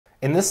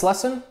In this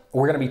lesson,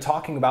 we're going to be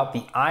talking about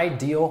the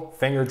ideal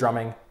finger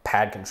drumming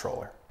pad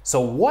controller. So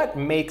what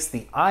makes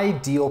the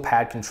ideal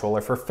pad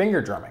controller for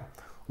finger drumming?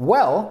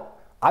 Well,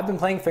 I've been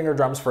playing finger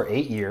drums for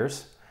 8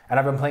 years, and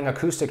I've been playing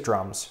acoustic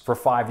drums for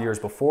 5 years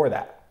before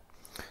that.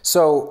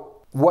 So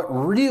what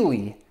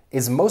really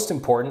is most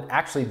important,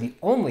 actually the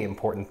only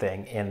important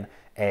thing in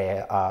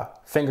a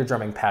finger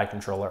drumming pad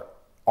controller,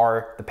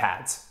 are the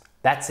pads.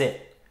 That's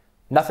it.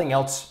 Nothing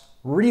else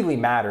really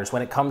matters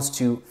when it comes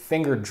to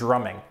finger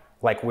drumming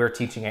like we're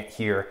teaching it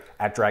here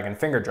at Dragon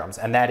Finger Drums,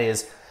 and that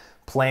is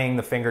playing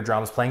the finger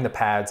drums, playing the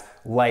pads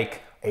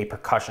like a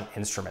percussion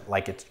instrument,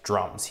 like it's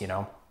drums, you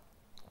know?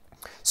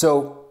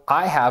 So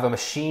I have a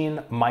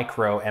Maschine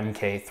Micro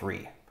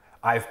MK3.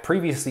 I've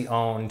previously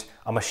owned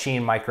a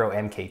Maschine Micro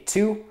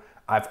MK2.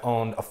 I've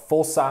owned a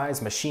full-size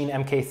Maschine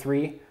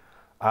MK3.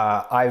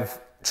 I've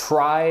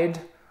tried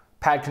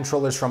pad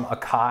controllers from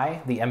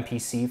Akai, the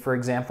MPC, for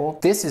example.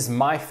 This is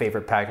my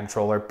favorite pad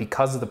controller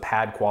because of the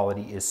pad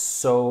quality is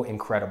so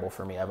incredible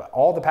for me.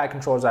 All the pad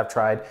controllers I've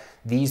tried,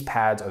 these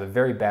pads are the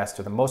very best.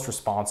 They're the most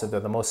responsive. They're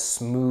the most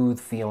smooth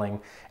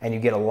feeling, and you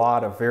get a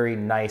lot of very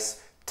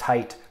nice,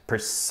 tight,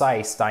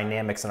 precise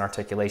dynamics and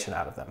articulation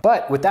out of them.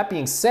 But with that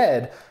being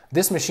said,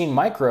 this Maschine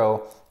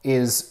Micro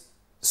is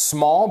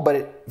small,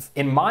 but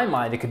in my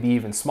mind, it could be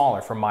even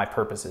smaller for my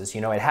purposes. You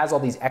know, it has all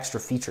these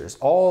extra features,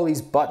 all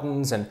these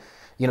buttons and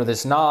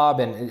this knob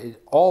and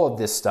all of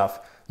this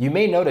stuff. You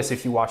may notice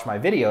if you watch my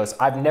videos,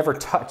 I've never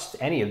touched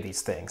any of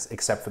these things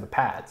except for the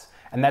pads.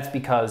 And that's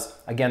because,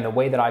 again, the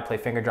way that I play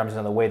finger drums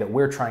and the way that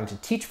we're trying to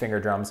teach finger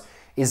drums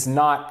is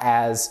not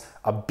as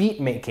a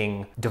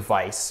beat-making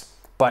device,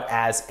 but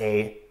as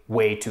a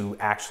way to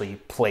actually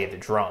play the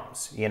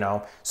drums, you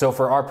know? So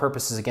for our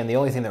purposes, again, the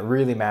only thing that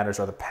really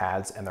matters are the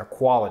pads and their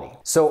quality.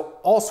 So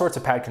all sorts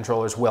of pad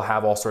controllers will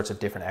have all sorts of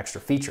different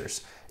extra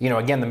features. You know,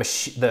 again,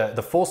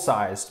 the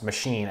full-sized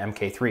Maschine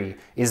MK3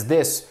 is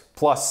this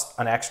plus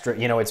an extra,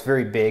 you know, it's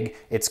very big.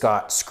 It's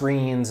got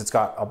screens, it's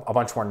got a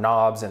bunch more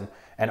knobs and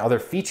other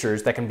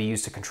features that can be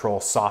used to control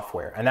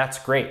software. And that's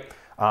great.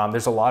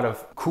 There's a lot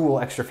of cool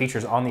extra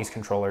features on these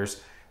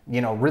controllers, you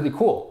know, really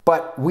cool,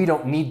 but we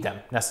don't need them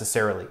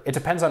necessarily. It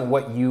depends on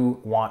what you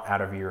want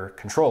out of your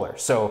controller.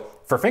 So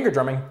for finger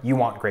drumming, you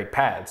want great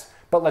pads,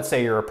 but let's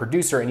say you're a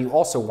producer and you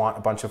also want a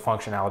bunch of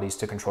functionalities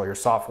to control your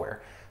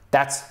software.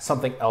 That's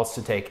something else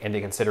to take into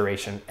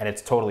consideration, and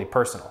it's totally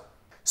personal.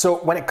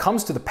 So when it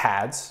comes to the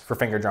pads for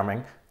finger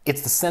drumming,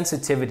 it's the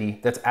sensitivity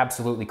that's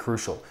absolutely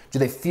crucial. Do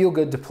they feel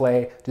good to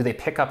play? Do they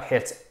pick up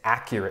hits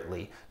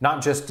accurately?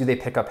 Not just do they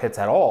pick up hits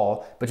at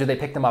all, but do they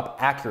pick them up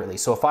accurately?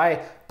 So if I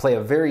play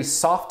a very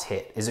soft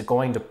hit, is it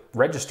going to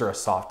register a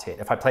soft hit?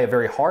 If I play a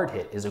very hard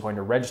hit, is it going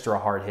to register a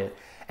hard hit?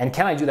 And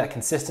can I do that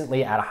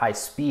consistently at a high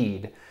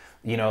speed?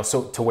 You know,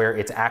 so to where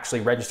it's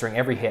actually registering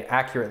every hit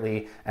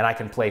accurately, and I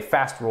can play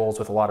fast rolls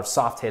with a lot of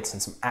soft hits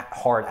and some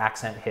hard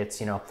accent hits,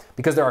 you know,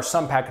 because there are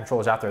some pad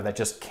controllers out there that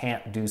just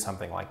can't do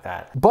something like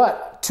that.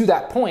 But to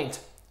that point,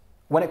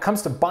 when it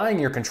comes to buying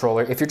your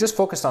controller, if you're just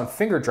focused on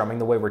finger drumming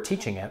the way we're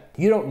teaching it,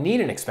 you don't need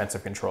an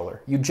expensive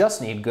controller. You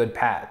just need good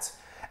pads.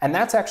 And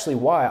that's actually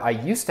why I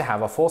used to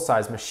have a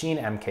full-size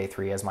Maschine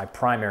MK3 as my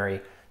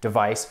primary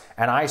device,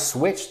 and I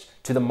switched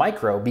to the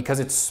Micro because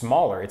it's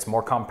smaller, it's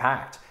more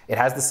compact. It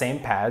has the same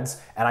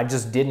pads, and I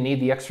just didn't need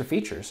the extra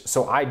features.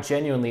 So I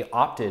genuinely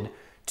opted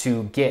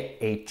to get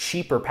a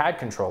cheaper pad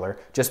controller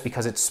just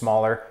because it's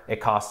smaller, it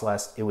costs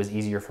less, it was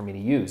easier for me to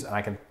use, and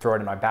I can throw it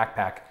in my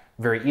backpack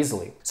very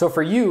easily. So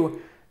for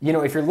you, you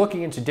know, if you're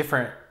looking into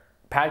different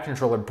pad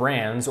controller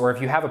brands, or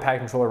if you have a pad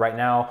controller right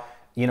now,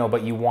 you know,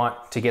 but you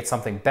want to get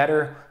something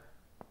better,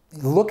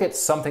 look at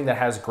something that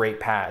has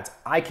great pads.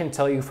 I can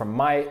tell you from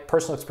my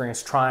personal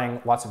experience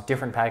trying lots of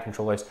different pad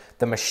controllers,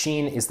 the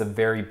Maschine is the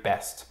very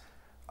best.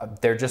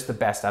 They're just the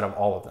best out of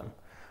all of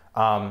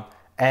them.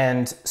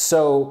 And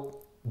so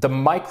the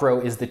Micro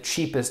is the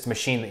cheapest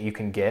machine that you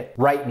can get.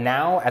 Right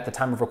now, at the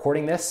time of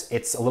recording this,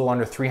 it's a little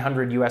under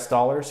 $300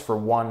 US for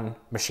one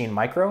Maschine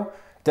Micro.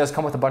 It does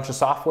come with a bunch of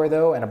software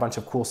though, and a bunch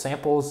of cool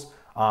samples,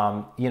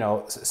 you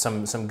know,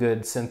 some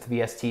good synth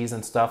VSTs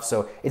and stuff.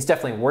 So it's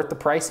definitely worth the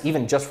price.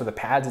 Even just for the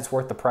pads, it's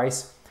worth the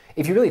price.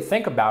 If you really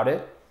think about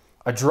it,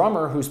 a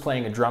drummer who's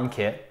playing a drum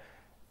kit,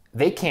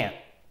 they can't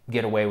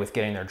get away with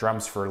getting their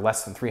drums for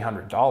less than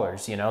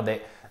 $300. You know,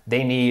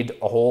 they need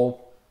a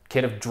whole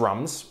kit of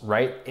drums,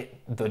 right?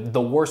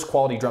 The worst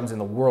quality drums in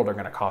the world are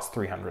going to cost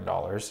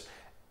 $300,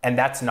 and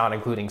that's not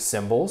including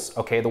cymbals.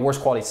 Okay, the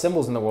worst quality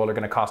cymbals in the world are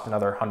going to cost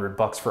another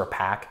 $100 for a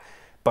pack,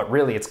 but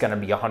really it's going to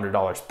be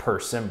 $100 per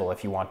cymbal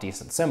if you want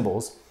decent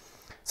cymbals.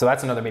 So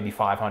that's another maybe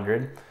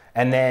 $500.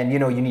 And then, you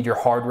know, you need your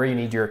hardware, you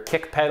need your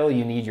kick pedal,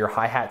 you need your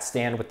hi-hat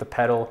stand with the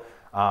pedal,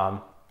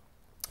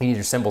 you need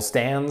your cymbal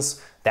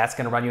stands. That's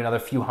going to run you another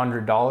few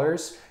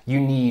 $100s.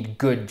 You need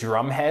good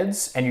drum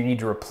heads, and you need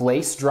to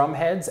replace drum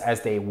heads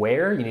as they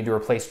wear. You need to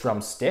replace drum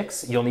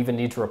sticks. You'll even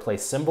need to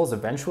replace cymbals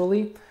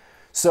eventually.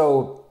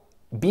 So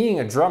being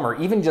a drummer,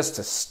 even just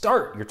to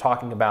start, you're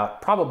talking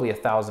about probably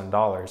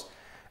 $1,000.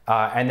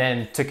 And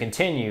then to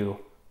continue,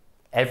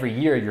 every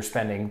year you're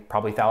spending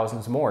probably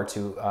thousands more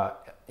to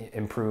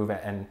improve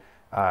and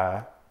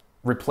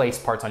replace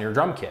parts on your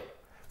drum kit.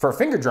 For a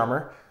finger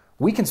drummer,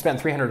 we can spend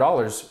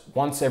 $300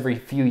 once every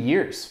few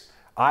years.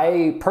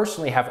 I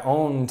personally have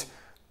owned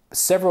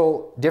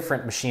several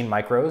different Maschine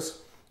micros,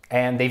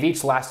 and they've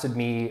each lasted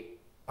me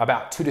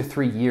about 2 to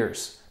 3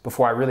 years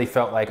before I really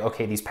felt like,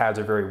 okay, these pads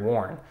are very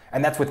worn.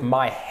 And that's with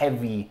my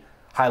heavy,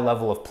 high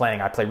level of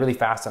playing. I play really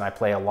fast and I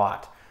play a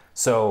lot.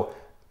 So,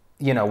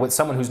 you know, with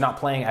someone who's not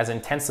playing as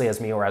intensely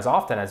as me or as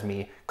often as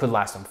me, could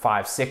last them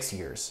 5, 6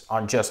 years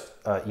on just,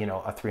 you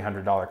know, a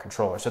 $300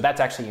 controller. So that's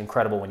actually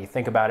incredible when you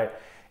think about it.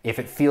 If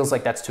it feels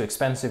like that's too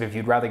expensive, if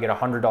you'd rather get a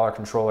 $100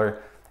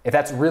 controller, if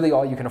that's really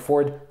all you can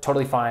afford,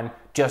 totally fine.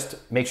 Just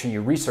make sure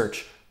you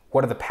research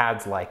what are the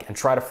pads like and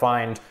try to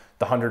find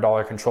the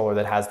 $100 controller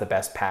that has the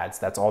best pads.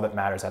 That's all that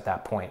matters at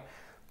that point.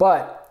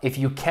 But if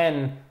you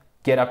can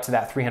get up to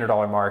that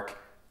 $300 mark,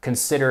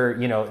 consider,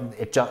 you know,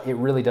 it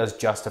really does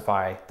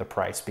justify the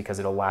price because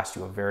it'll last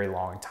you a very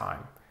long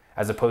time.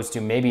 As opposed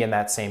to maybe in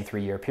that same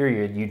 3-year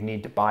period, you'd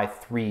need to buy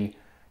 3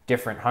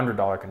 different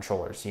 $100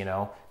 controllers, you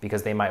know,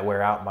 because they might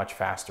wear out much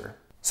faster.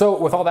 So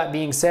with all that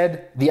being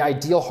said, the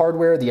ideal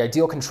hardware, the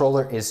ideal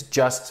controller is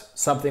just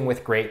something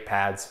with great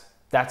pads.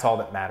 That's all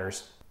that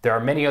matters. There are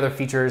many other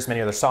features,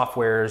 many other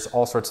softwares,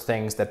 all sorts of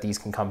things that these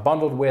can come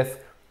bundled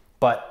with.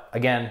 But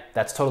again,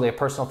 that's totally a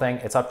personal thing.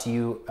 It's up to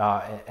you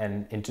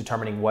and in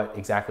determining what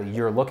exactly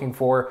you're looking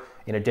for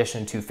in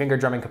addition to finger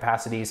drumming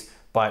capacities.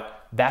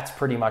 But that's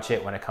pretty much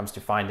it when it comes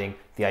to finding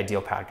the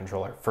ideal pad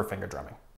controller for finger drumming.